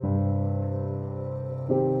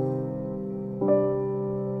Hi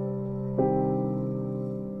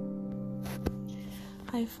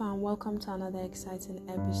fam, welcome to another exciting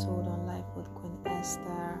episode on Life with Queen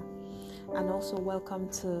Esther, and also welcome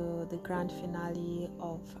to the grand finale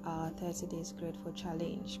of our 30 Days Grateful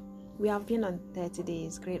Challenge. We have been on 30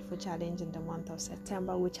 Days Grateful Challenge in the month of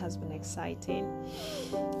September, which has been exciting,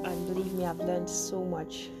 and believe me, I've learned so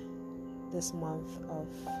much this month of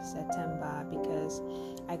September because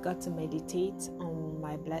I got to meditate on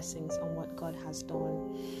my blessings, on what God has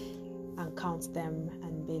done, and count them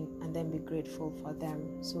and then be grateful for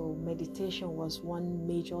them. So meditation was one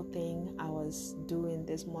major thing I was doing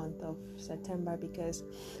this month of September because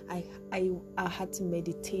I had to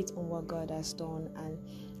meditate on what God has done and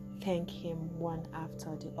thank Him one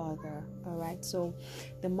after the other. All right, so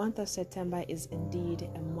the month of September is indeed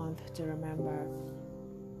a month to remember.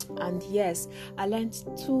 And yes, I learned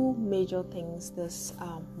two major things this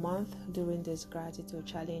month during this gratitude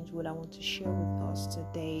challenge, what I want to share with us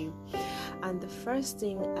today. And the first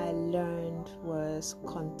thing I learned was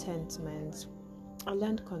contentment. I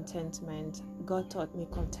learned contentment. God taught me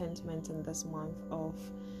contentment in this month of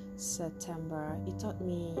September. He taught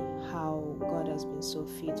me how God has been so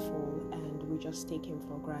faithful and we just take Him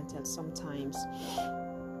for granted sometimes.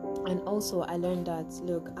 And also I learned that,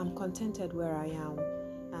 look, I'm contented where I am.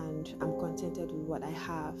 And I'm contented with what I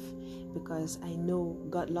have because I know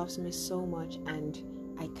God loves me so much and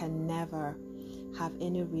I can never have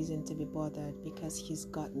any reason to be bothered because He's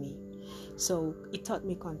got me. So it taught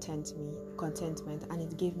me contentment, and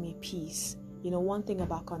it gave me peace. You know, one thing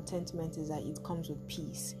about contentment is that it comes with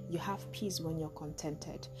peace. You have peace when you're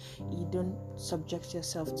contented. You don't subject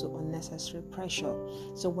yourself to unnecessary pressure.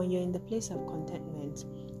 So when you're in the place of contentment,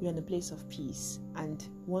 you're in the place of peace. And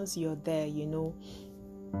once you're there, you know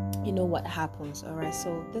what happens. All right,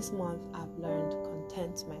 so this month I've learned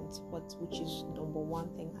contentment, which is number one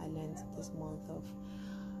thing I learned this month of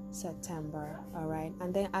September. All right,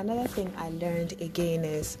 and then another thing I learned again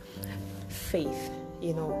is faith.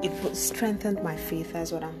 You know, it strengthened my faith.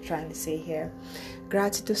 That's what I'm trying to say here.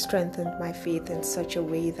 Gratitude strengthened my faith in such a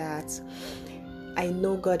way that I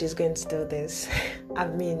know God is going to do this.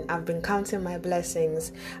 I've been counting my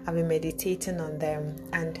blessings. I've been meditating on them.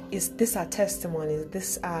 And these are testimonies.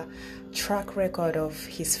 These are track record of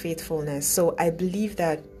His faithfulness. So I believe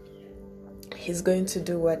that He's going to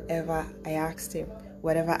do whatever I asked Him,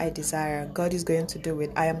 whatever I desire. God is going to do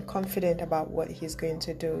it. I am confident about what He's going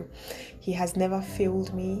to do. He has never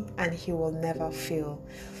failed me and He will never fail.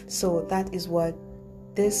 So that is what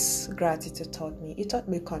this gratitude taught me. It taught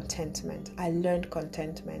me contentment. I learned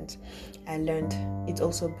contentment. It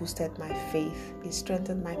also boosted my faith. It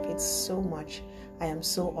strengthened my faith so much. I am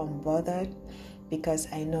so unbothered because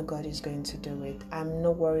I know God is going to do it. I'm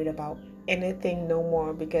not worried about anything no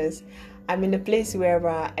more because I'm in a place where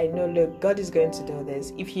I know, look, God is going to do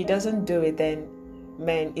this. If He doesn't do it, then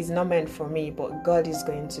it's not meant for me, but God is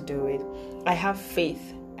going to do it. I have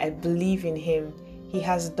faith. I believe in Him. He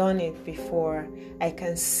has done it before. I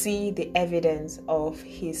can see the evidence of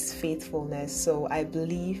His faithfulness. So I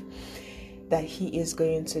believe that He is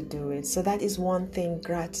going to do it. So that is one thing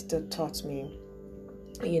gratitude taught me.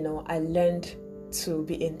 You know, I learned to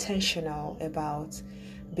be intentional about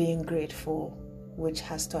being grateful, which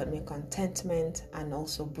has taught me contentment and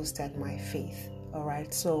also boosted my faith. All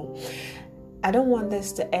right. So I don't want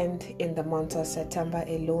this to end in the month of September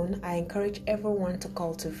alone. I encourage everyone to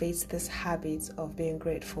cultivate this habit of being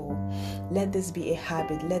grateful. Let this be a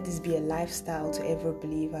habit. Let this be a lifestyle to every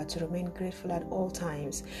believer, to remain grateful at all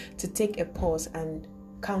times, to take a pause and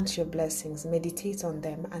count your blessings, meditate on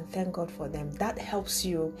them, and thank God for them. That helps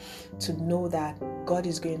you to know that God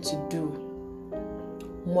is going to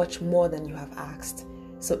do much more than you have asked.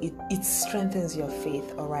 So it strengthens your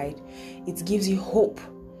faith, all right? It gives you hope.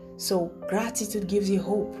 So gratitude gives you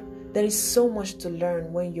hope. There is so much to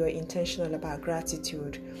learn when you're intentional about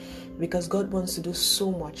gratitude because God wants to do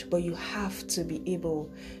so much, but you have to be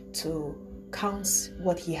able to count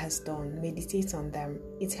what He has done, meditate on them.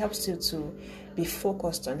 It helps you to be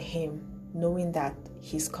focused on Him, knowing that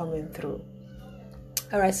He's coming through.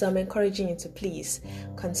 All right, so I'm encouraging you to please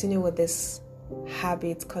continue with this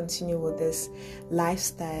habit, continue with this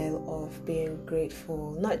lifestyle of being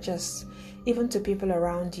grateful, not just even to people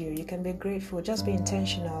around you. You can be grateful, just be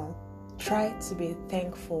intentional. Try to be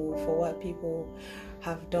thankful for what people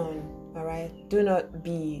have done. All right, do not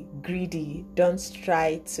be greedy. Don't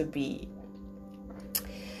try to be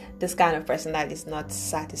this kind of person that is not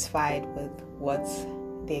satisfied with what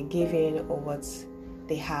they're giving or what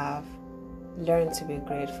they have. Learn to be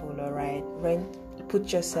grateful, all right?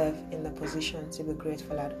 Put yourself in the position to be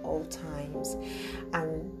grateful at all times.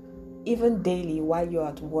 And even daily while you're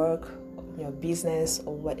at work, your business,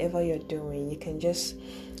 or whatever you're doing, you can just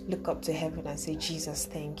look up to heaven and say, Jesus,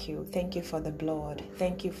 thank you. Thank you for the blood.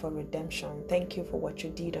 Thank you for redemption. Thank you for what you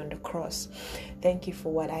did on the cross. Thank you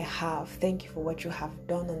for what I have. Thank you for what you have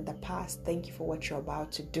done in the past. Thank you for what you're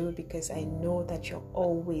about to do, because I know that you're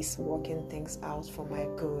always working things out for my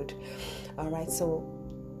good. All right, so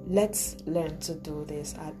let's learn to do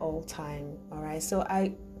this at all time. All right, so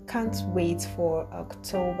I can't wait for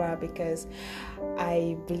October, because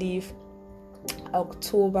I believe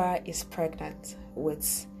October is pregnant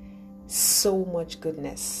with so much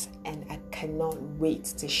goodness, and I cannot wait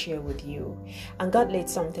to share with you. And God laid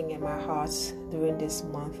something in my heart during this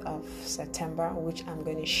month of September, which I'm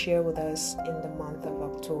going to share with us in the month of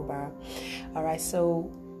October. All right,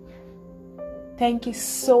 so thank you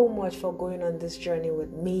so much for going on this journey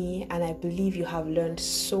with me, and I believe you have learned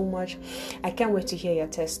so much. I can't wait to hear your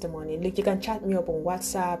testimony. Look, you can chat me up on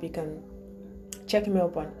WhatsApp, you can check me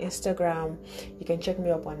up on Instagram, you can check me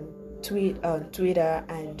up on Twitter,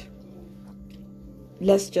 and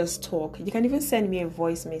let's just talk. You can even send me a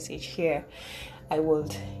voice message here. I will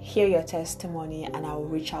hear your testimony and I will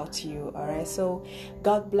reach out to you. All right, so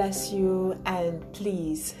God bless you, and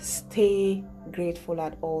please stay grateful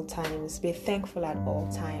at all times, be thankful at all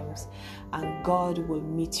times, and God will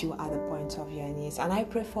meet you at the point of your needs. And I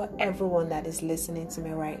pray for everyone that is listening to me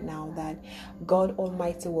right now that God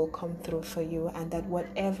Almighty will come through for you, and that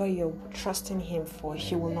whatever you're trusting Him for,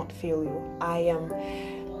 He will not fail you. I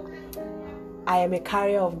am a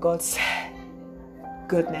carrier of God's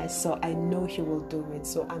goodness, so I know He will do it.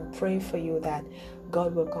 So I'm praying for you that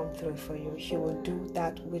God will come through for you. He will do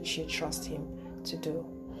that which you trust Him to do.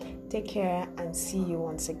 Take care, and see you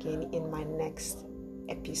once again in my next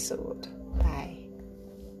episode. Bye.